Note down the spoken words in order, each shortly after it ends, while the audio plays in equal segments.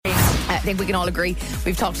think we can all agree.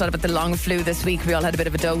 We've talked a lot about the long flu this week. We all had a bit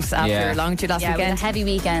of a dose after longitude last Yeah, weekend. a heavy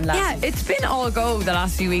weekend last week. It's been all go the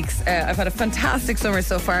last few weeks. I've had a fantastic summer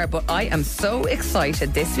so far, but I am so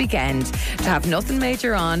excited this weekend to have nothing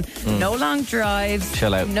major on, no long drives,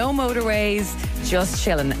 Chill out. no motorways, just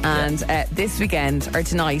chilling. And this weekend, or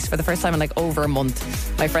tonight, for the first time in like over a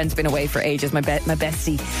month, my friend's been away for ages, my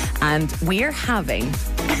bestie, and we're having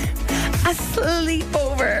a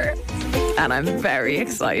sleepover. And I'm very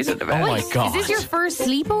excited about it. my God. Is this your first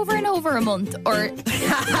sleepover in over a month? Or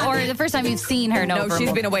the first time you've seen her in over a month? No,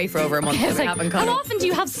 she's been away for over a month. I was We like, haven't how come. often do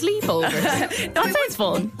you have sleepovers? That sounds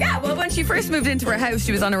fun. Yeah, well, when she first moved into her house,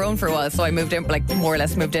 she was on her own for a while, so I moved in, like more or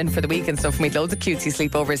less moved in for the week and stuff. We made loads of cutesy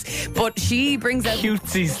sleepovers, but she brings out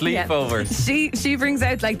Cutesy sleepovers. She brings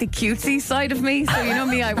out like the cutesy side of me. So you know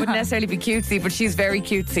me, I wouldn't necessarily be cutesy, but she's very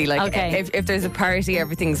cutesy. Like Okay. if there's a party,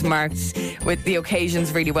 everything's marked with the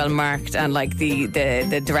occasions really well marked, and like the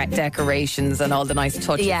direct decorations and all the nice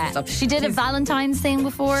touches and Yeah, stuff. she did a Valentine's thing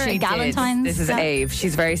before, a She Galentine's. did. This is Ave.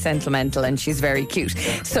 She's very sentimental and she's very cute.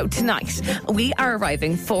 So tonight we are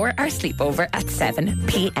arriving for our sleepover at 7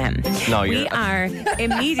 p.m. No, we are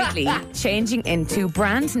immediately changing into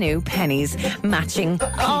brand new Pennies matching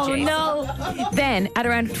PJs. Oh no. Then at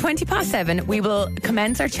around 7:20, we will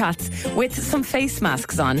commence our chats with some face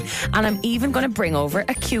masks on, and I'm even going to bring over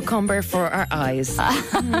a cucumber for our eyes.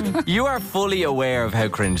 You are fully aware of how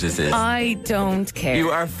cringe this is. I don't care. You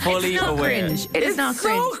are fully it's not aware. Cringe. It is It's not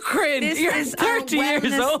cringe. so cringe. This You're is our 30 years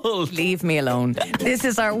wellness- old. Leave me alone. This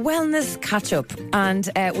is our wellness catch up, and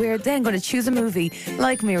we're then going to choose a movie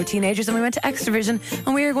like when we were teenagers and we went to Extravision,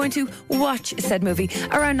 and we are going to watch said movie.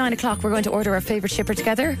 Around 9 o'clock, we're going to order our favourite shipper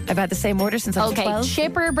together. I've had the same order since I was Okay, 12.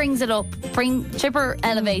 Chipper brings it up. Chipper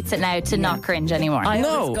elevates it now to not cringe anymore. I No.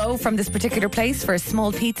 always go from this particular place for a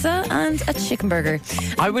small pizza and a chicken burger.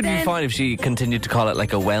 I would be Then- fine if she continued to call it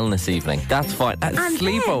like a wellness evening. That's fine. A And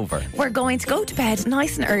sleepover. then we're going to go to bed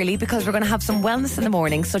nice and early because we're going to have some wellness in the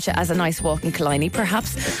morning, such as a nice walk in Killiney,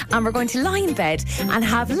 perhaps. And we're going to lie in bed and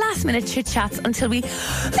have last minute chit chats until we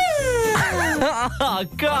Oh,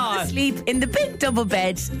 God. sleep in the big double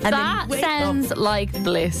bed. And That then wake sounds up. like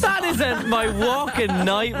bliss. That isn't my walking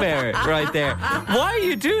nightmare right there. Why are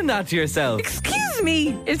you doing that to yourself? Excuse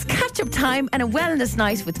me, it's catch up time and a wellness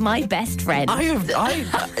night with my best friend.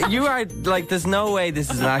 You are like, there's no way this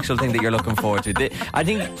is an actual thing that you're looking forward to. I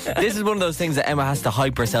think this is one of those things that Emma has to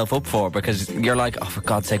hype herself up for, because you're like, oh, for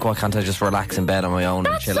God's sake, why can't I just relax in bed on my own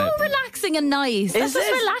and That's chill so out? relaxing and nice. That's Is just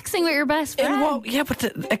it? relaxing with your best friend. Yeah, but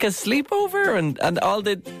like a sleepover and all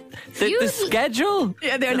the schedule.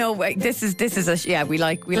 Yeah, there no way. This is we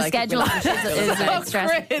like The schedule is a bit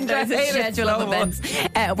stressful. There's a schedule of events.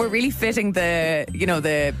 We're really fitting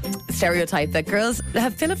the stereotype that girls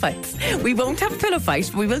have pillow fights. We won't have a pillow fight,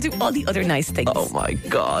 but we will do all the other nice things. Oh my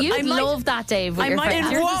God. You'd love that, Dave, with your friends.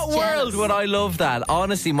 In You're what just world jealous. would I love that?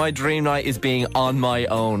 Honestly, my dream night is being on my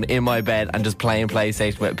own in my bed and just playing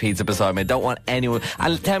PlayStation with a pizza beside me. I don't want anyone.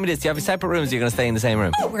 And tell me this: do you have separate rooms? Or you're going to stay in the same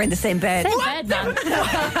room? Oh, we're in the same bed. Same bed, man.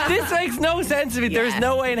 This makes no sense to me. There's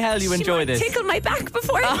no way in hell you enjoy this. Tickle my back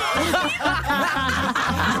before.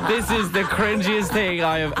 This is the cringiest thing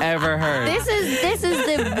I have ever heard.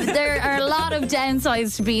 There are a lot of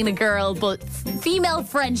downsides to being a girl, but female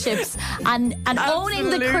friendships and owning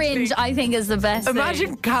the Absolutely. cringe, I think, is the best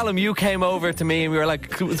Imagine, Callum, you came over to me and we were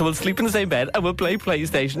like, so we'll sleep in the same bed and we'll play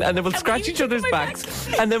PlayStation and then we'll scratch each other's backs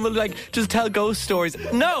and then we'll like just tell ghost stories.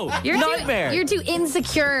 No, thing. nightmare. You're too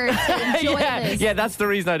insecure to enjoy this. Yeah, that's the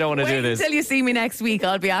reason I don't want to do Wait this. until you see me next week.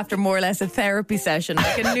 I'll be after more or less a therapy session,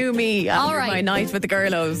 like a new me after All right. my night with the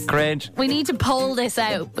girlos. Cringe. We need to poll this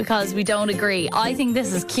out because we don't agree. I think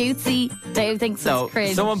this is cutesy. Dave thinks No, it's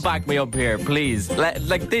cringe. someone back me up here, please.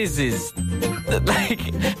 Like this is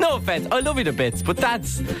like, no offense, I love you to bits, but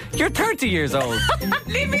you're 30 years old.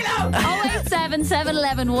 Leave me alone. 087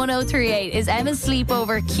 711 1038. Is Emma's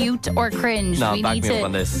sleepover cute or cringe? No, back me up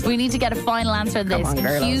on this. We need to get a final answer to this. on,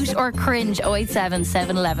 girls. Cute or cringe? 087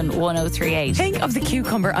 711 1038. Think of the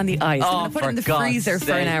cucumber on the ice. Oh, I'm going to put for it in the God's freezer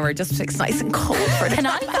for an sake. hour just so it's nice and cold for the Can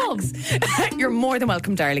I come? You're more than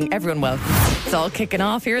welcome, darling. Everyone welcome. It's all kicking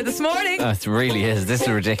off here this morning. It really is. This is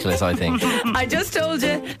ridiculous, I think. I just told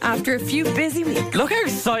you, after a few busy weeks, Look how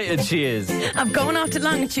excited she is. I'm going off to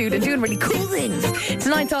Longitude and doing really cool things.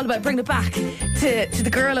 Tonight's all about bringing it back to the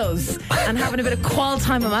girlos and having a bit of qual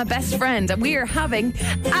time with my best friend. And we are having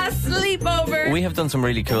a sleepover. We have done some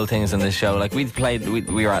really cool things on this show. Like we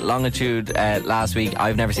were at Longitude last week.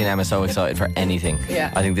 I've never seen Emma so excited for anything.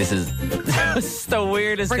 Yeah. I think this is the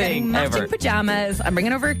weirdest We're getting thing matching ever. pajamas. I'm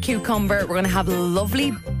bringing over a cucumber. We're going to have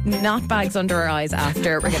lovely not bags under our eyes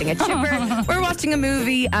after we're getting a chipper. We're watching a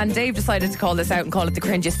movie, and Dave decided to call this out and call it the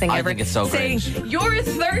cringiest thing I ever. think it's so saying, cringe. "You're a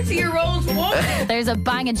 30-year-old woman." There's a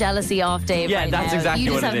bang of jealousy off Dave Yeah, right that's now. exactly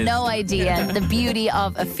You just what it have is. no idea the beauty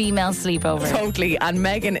of a female sleepover. Totally. And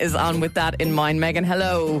Megan is on with that in mind. Megan,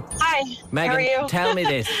 hello. Hi. Megan, How are you? tell me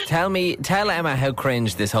this. Tell Emma how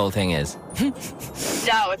cringe this whole thing is.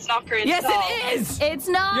 No, it's not cringe. Yes, at all. it is. It's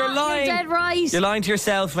not. You're lying. You're dead right. You're lying to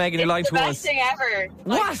yourself, Megan. You're lying It's to the us. best thing ever.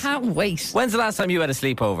 I can't wait. When's the last time you had a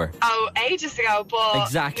sleepover? Oh, ages ago, but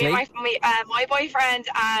Exactly. my boyfriend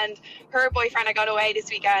and her boyfriend are going away this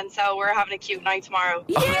weekend, so we're having a cute night tomorrow.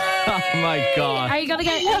 Oh my God. Are you gonna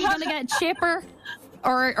get chipper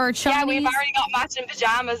or Chinese? Yeah, we've already got matching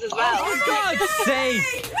pajamas as well. For God's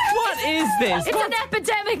sake. What is this? It's an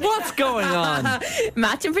epidemic. What's going on?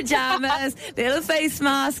 Matching pajamas, little face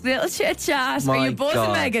mask, little chit chat. My Are you buzzing,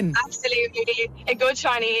 God. Megan? Absolutely. A good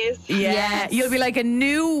Chinese. Yeah. Yes. You'll be like a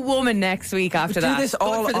new woman next week after Do that. this Good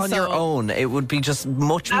all for the on your soul. own. It would be just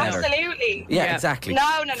much better. Absolutely. Yeah, Yeah. exactly.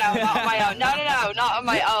 No, not on my own. No, not on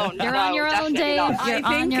my own. You're No, on your own, definitely Dave. not. You're I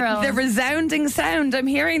on think your own. the resounding sound I'm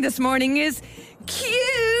hearing this morning is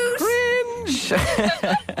cute. Cringe.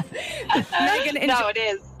 Megan, No, it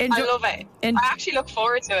is. enjoy- I love it. en- I actually look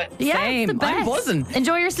forward to it. Yeah, Same. it's the I'm best. buzzing.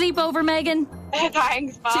 Enjoy your sleepover, Megan.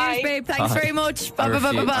 Thanks. Bye. Cheers, babe. Thanks Bye. very much. Bye, I bye,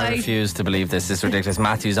 bye, bye, I bye. refuse to believe this. This is ridiculous.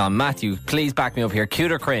 Matthew's on. Matthew, please back me up here.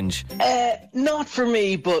 Cute or cringe? Not for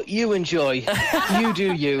me, but you enjoy. You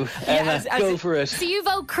do you. Yes, as Go it- for it. So you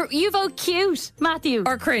vote cute, Matthew.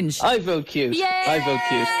 Or cringe. I vote cute. Yay! I vote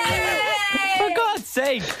cute. For God's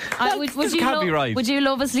sake. would you can't be right. Would you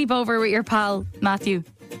love a sleepover with your pal, Matthew?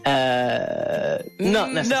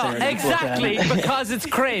 Not necessarily. No, exactly. Because it's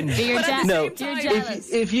cringe. You're, No, you're jealous.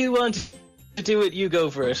 if you want to do it, you go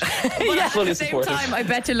for it. But Fully at the same supportive. time, I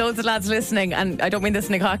bet you loads of lads listening, and I don't mean this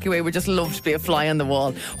in a cocky way, would just love to be a fly on the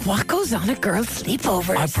wall. What goes on at girls'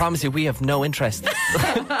 sleepovers? I promise you, we have no interest.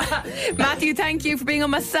 Matthew, thank you for being on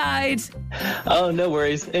my side. Oh, no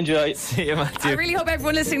worries. Enjoy. See you, I Matthew. really hope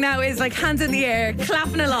everyone listening now is like hands in the air,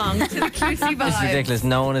 clapping along to the cutesy vibe. It's ridiculous.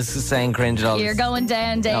 No one is saying cringe at all. You're going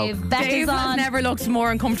down, Dave. No. Becca's Dave has on. never looked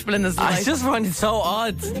more uncomfortable in his I life. just find it so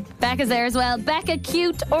odd. Becca's there as well. Becca,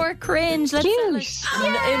 cute or cringe? Let's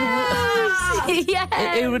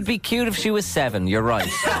It would be cute if she was 7, you're right.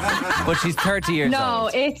 But she's 30 years No,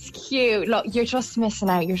 old. it's cute. Look, you're just missing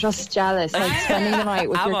out. You're just jealous. Like spending the night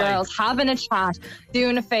with Am your I? girls, having a chat,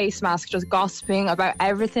 doing a face mask, just gossiping about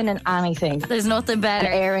everything and anything, There's nothing and better.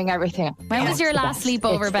 airing everything. When was your last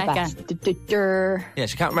sleepover, Becca? Becca? Yeah,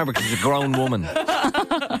 she can't remember because she's a grown woman.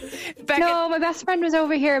 Becca, No, my best friend was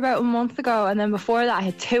over here about a month ago, and then before that, I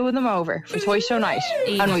had 2 of them over for Toy Show night,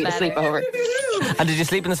 Even and we had a better. sleepover. And did you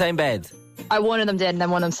sleep in the same bed? One of them did, and then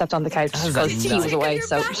one of them slept on the couch How's because that he was nice? away,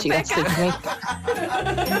 so she got to sleep with me.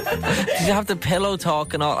 Did you have the pillow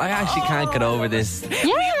talk and all? I actually can't get over this.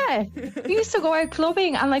 Yeah, we used to go out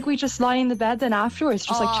clubbing, and like we just lie in the bed then afterwards,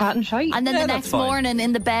 just like chatting shite. And then Yeah, the that's next fine. morning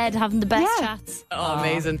in the bed having the best Yeah. chats. oh,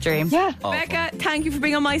 amazing. Dream. Yeah, Becca, thank you for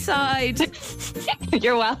being on my side.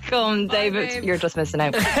 you're welcome, David. babe. You're just missing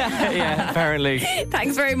out. Yeah, apparently.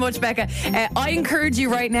 Thanks very much, Becca. I encourage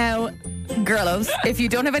you right now, girlos, if you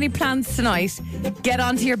don't have any plans tonight, get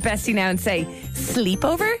onto your bestie now and say,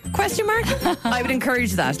 sleepover? Question mark? I would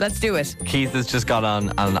encourage that. Let's do it. Keith has just got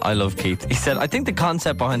on, and I love Keith. He said, I think the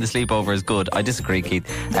concept behind the sleepover is good. I disagree, Keith.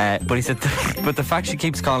 But he said, but the fact she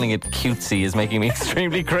keeps calling it cutesy is making me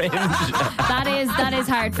extremely cringe. That is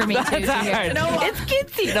hard for me too. That's to hear. hard. You know what? It's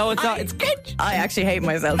cutesy. No, it's not. It's cringe. I actually hate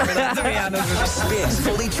myself for that, to be honest with you. Spins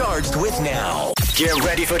Fully Charged with Now. Get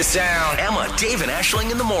ready for the sound. Emma, Dave, and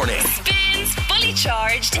Ashling in the morning. Spins Fully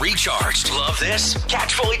Charged. Recharged. Love this?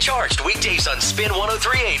 Catch Fully Charged weekdays on Spin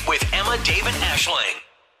 103.8 with Emma, Dave, and Ashling.